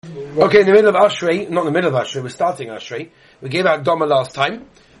Okay, in the middle of Ashrei, not in the middle of Ashrei, we're starting Ashrei. We gave Akdama last time,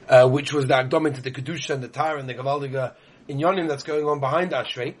 which was the Akdama into the Kedusha and the Tara and the Gavaldiga Inyanim that's going on behind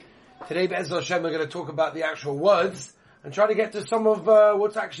Ashrei. Today, Be'ezra Hashem, we're going to talk about the actual words and try to get to some of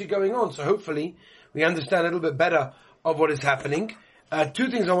what's actually going on. So hopefully, we understand a little bit better of what is happening. Two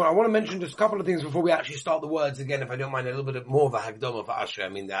things I want to mention, just a couple of things before we actually start the words again, if I don't mind, a little bit more of a Hagdama for Ashrei. I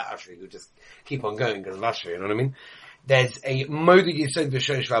mean, the Ashrei who just keep on going because of Ashrei, you know what I mean? There's a Modig Yisod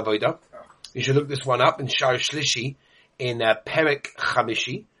V'Shosh V'Avoda. You should look this one up in Shar Shlishi, in Perek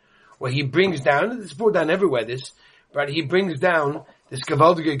Chamishi, where he brings down, it's brought down everywhere but he brings down this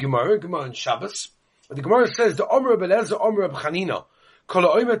Gavaldige Gemara in Shabbos. But the Gemara says, the Omer Belezer Omer Chanina, Kol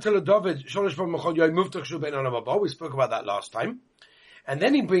Omer Tel David, Sholosh Bar Machol Yoy Muftach Shu Ben Anavabah. We spoke about that last time. And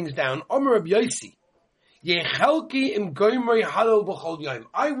then he brings down Omer Reb Yosi, Yechelki Im Goymrei Halal B'Chol Yom.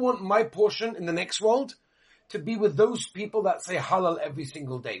 I want my portion in the next world to be with those people that say halal every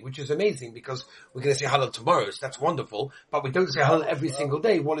single day, which is amazing because we're going to say halal tomorrow, so that's wonderful, but we don't say halal every single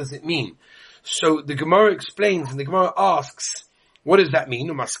day. What does it mean? So the Gemara explains, and the Gemara asks, what does that mean?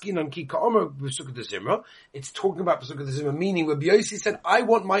 It's talking about Pesukah Zimra, meaning Rabbi Yossi said, I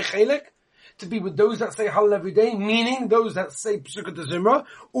want my chelek to be with those that say halal every day, meaning those that say Pesukah Zimra.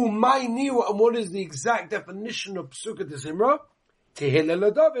 And what is the exact definition of Pesukah Zimra?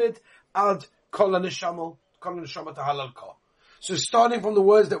 Tehillah David ad kol neshamah. So starting from the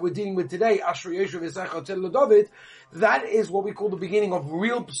words that we're dealing with today, Ashrei Yoshev Yisachar Tel David, that is what we call the beginning of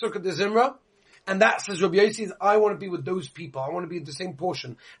real Pesukah Zimra. And that says Rabbi Yossi, I want to be with those people. I want to be in the same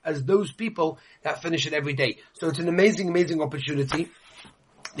portion as those people that finish it every day. So it's an amazing, amazing opportunity.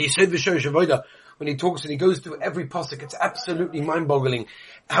 The Yisod V'Shosh Avoda, when he talks and he goes through every pasuk, it's absolutely mind-boggling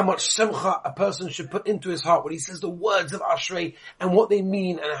how much simcha a person should put into his heart when he says the words of Ashrei and what they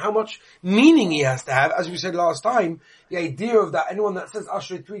mean and how much meaning he has to have. As we said last time, the idea of that anyone that says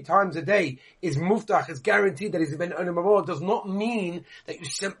Ashrei 3 times a day is muftach, is guaranteed that he's a ben olam haba, does not mean that you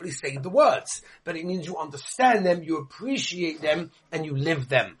simply say the words, but it means you understand them, you appreciate them, and you live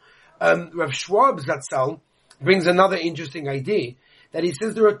them. Rav Schwab Zatzal brings another interesting idea, that he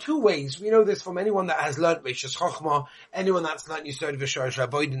says there are two ways. We know this from anyone that has learnt Reishis Chochmah, anyone that's learnt Yisod V'Shorish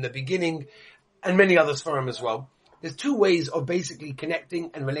Avoid in the beginning, and many others for him as well. There's two ways of basically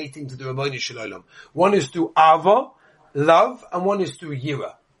connecting and relating to the Rabboni Shalom. One is through Ava, love, and one is through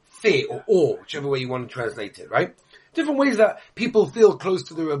Yira, fear or awe, whichever way you want to translate it, right? Different ways that people feel close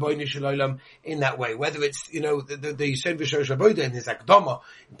to the Rabboni Shalom in that way. Whether it's, the Yisod V'Shorish Avoid in his Akdama,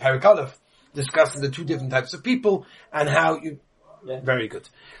 in Perek Aleph, discussing the two different types of people and how you... Yeah. Very good.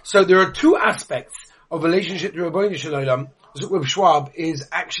 So there are two aspects of relationship to Rabbeinu Shalom. Reb Schwab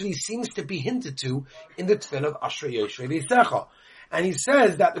seems to be hinted to in the Tefillah of Ashrei Yoshev Yisachar. And he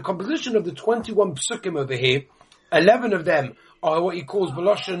says that the composition of the 21 psukim over here, 11 of them are what he calls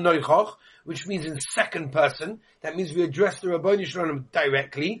B'loshen Noichach, which means in second person. That means we address the Rabbeinu Shalom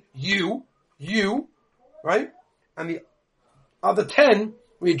directly. You, right? And the other 10,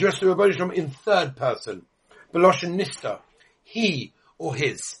 we address the Rabbeinu Shalom in third person. B'loshen Nista. He or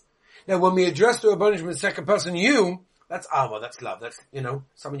his. Now, when we address the Rabbeinu Shalom in second person, you, that's Ava, that's love, that's,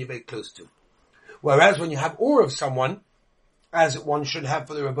 someone you're very close to. Whereas when you have awe of someone, as one should have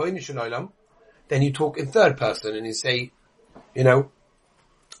for the Rabbeinu Shalom, then you talk in third person and you say,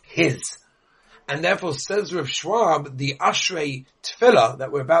 his. And therefore, says Rav Schwab, the Ashrei Tefillah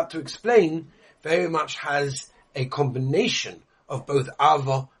that we're about to explain very much has a combination of both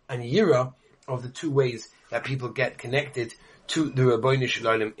Ava and Yira of the two ways that people get connected to the Rabbeinu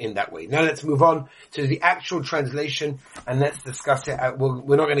Shalom in that way. Now let's move on to the actual translation and let's discuss it.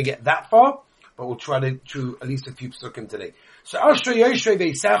 We're not going to get that far, but we'll try to at least a few psukim today. So Ashrei Yoshev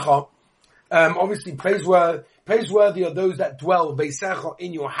Yisachar, obviously praiseworthy are those that dwell Yisachar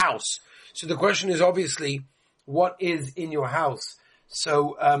in your house. So the question is obviously, what is in your house?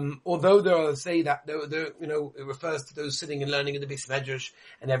 So, although there are say that it refers to those sitting and learning in the Beis Medrash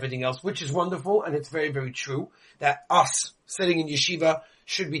and everything else, which is wonderful, and it's very, very true that us sitting in yeshiva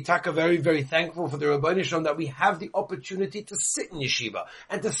should be very, very thankful for the Rabbeinu Shalom that we have the opportunity to sit in yeshiva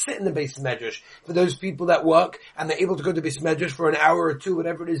and to sit in the Beis Medrash. For those people that work and they're able to go to Beis Medrash for an hour or two,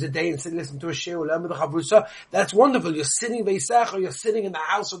 whatever it is a day, and sit and listen to a shir or learn with a chavrusa, that's wonderful. You're sitting Yisachar, you're sitting in the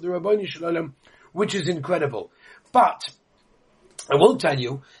house of the Rabbeinu Shalom, which is incredible. But I will tell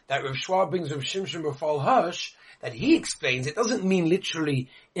you that Rav Schwab brings Rav Shimshon Rafal Hirsch that he explains it doesn't mean literally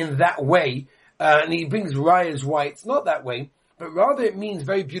in that way, and he brings rayas why it's not that way, but rather it means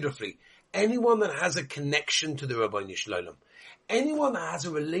very beautifully anyone that has a connection to the Rabbeinu Shalom, anyone that has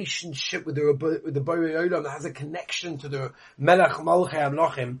a relationship with the Borei Olam, that has a connection to the Melech Malchei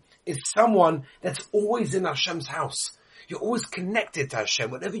Amlochim, is someone that's always in Hashem's house. You're always connected to Hashem.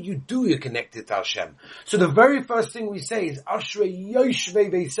 Whatever you do, you're connected to Hashem. So the very first thing we say is, Ashrei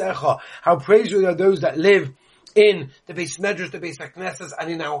Yoshvei Veisecha. How praiseworthy are those that live in the Beis Medrash, the Beis HaKnesses, and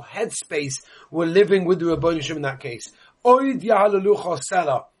in our headspace, we're living with the Rebbeinu Shem in that case. Oid Yahalalucha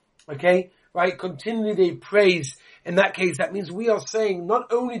Sela. Okay? Right? Continually they praise. In that case, that means we are saying,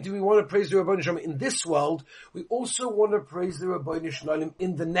 not only do we want to praise the Rebbeinu Shem in this world, we also want to praise the Rebbeinu Shem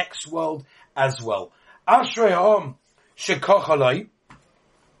in the next world as well. Ashrei Ha'am Shekochalai.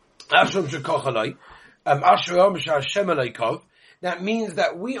 Ashrei Shekochalai. Ashrei Ha'am Sh'Hashem Aleikov. That means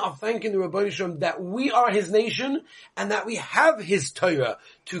that we are thanking the Rebbeinu Shem that we are His nation and that we have His Torah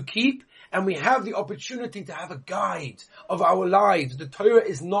to keep, and we have the opportunity to have a guide of our lives. The Torah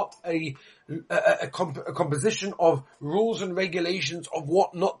is not a composition of rules and regulations of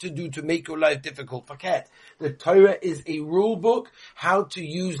what not to do to make your life difficult. Forget. The Torah is a rule book, how to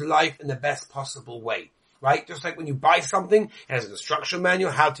use life in the best possible way. Right? Just like when you buy something, it has an instruction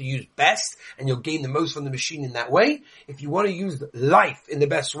manual, how to use best, and you'll gain the most from the machine in that way. If you want to use life in the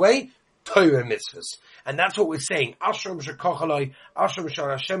best way, Torah mitzvahs. And that's what we're saying. Ashram shekochalai, Ashram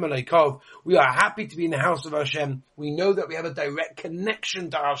shar Hashem aleikov. We are happy to be in the house of Hashem. We know that we have a direct connection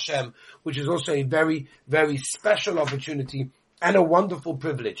to Hashem, which is also a very, very special opportunity and a wonderful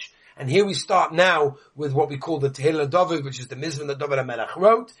privilege. And here we start now with what we call the Tehillah David, which is the Mizmor that David HaMelech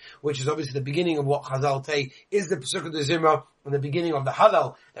wrote, which is obviously the beginning of what Chazal say is the Pesukah de Zimra and the beginning of the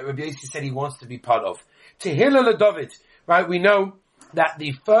Hallel that Rabbi Yossi said he wants to be part of. Tehillah David, right? We know that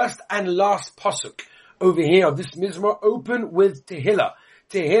the first and last pasuk over here of this Mizmor open with Tehillah.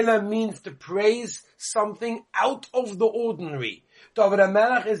 Tehillah means to praise something out of the ordinary. David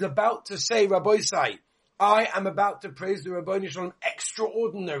HaMelech is about to say, Rabbi Sai, I am about to praise the Rebbeinu Shalom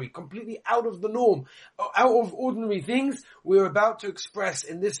extraordinary, completely out of the norm, out of ordinary things. We're about to express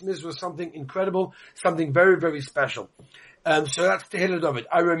in this Mizrah something incredible, something very, very special. So that's Tehillah David.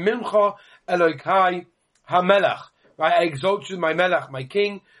 I remimcha Elokai HaMelech. Right? I exalt you, my Melech, my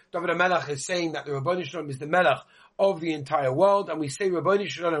King. David HaMelech is saying that the Rebbeinu Shalom is the Melech of the entire world. And we say, Rebbeinu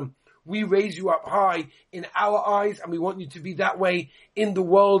Shalom, we raise you up high in our eyes, and we want you to be that way in the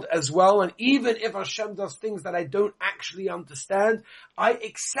world as well. And even if Hashem does things that I don't actually understand, I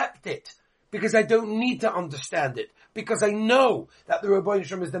accept it, because I don't need to understand it, because I know that the Rebbeinu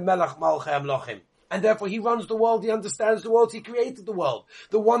Shalom is the Melech Malchei Amlochim. And therefore He runs the world, He understands the world, He created the world.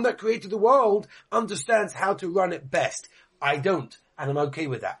 The one that created the world understands how to run it best. I don't, and I'm okay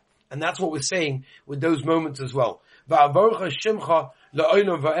with that. And that's what we're saying with those moments as well. Right,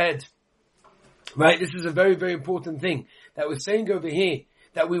 this is a very, very important thing that we're saying over here,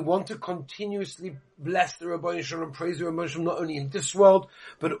 that we want to continuously bless the Rebbeinu Shalom, praise the Rebbeinu Shalom, not only in this world,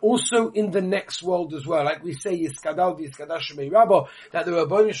 but also in the next world as well. Like we say, Yiskadal v'Yiskadash Shemei Rabbo, that the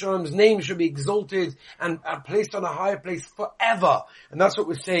Rebbeinu Shalom's name should be exalted and placed on a higher place forever. And that's what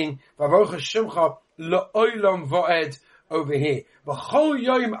we're saying, V'avarch Hashemcha la'olam va'ed over here. V'chol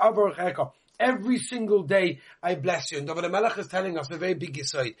yoyim avarcheka. Every single day, I bless you. And David HaMelech is telling us a very big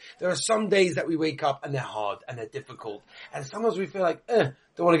aside. There are some days that we wake up and they're hard and they're difficult. And sometimes we feel like, don't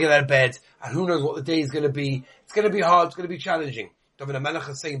want to get out of bed. And who knows what the day is going to be. It's going to be hard. It's going to be challenging. David HaMelech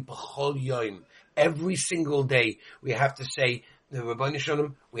is saying, B'chol yoim. Every single day, we have to say, the Rebbeinu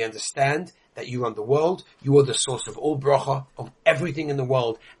Shalom, we understand that you run the world. You are the source of all bracha, of everything in the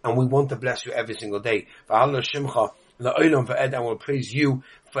world. And we want to bless you every single day. V'halal Shimcha la'olam va'ed, and we'll praise you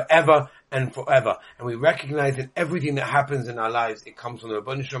forever and forever. And we recognize that everything that happens in our lives, it comes from the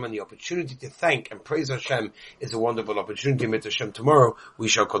Rebbeinu Shalom, and the opportunity to thank and praise Hashem is a wonderful opportunity. Mit Hashem, tomorrow we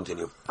shall continue.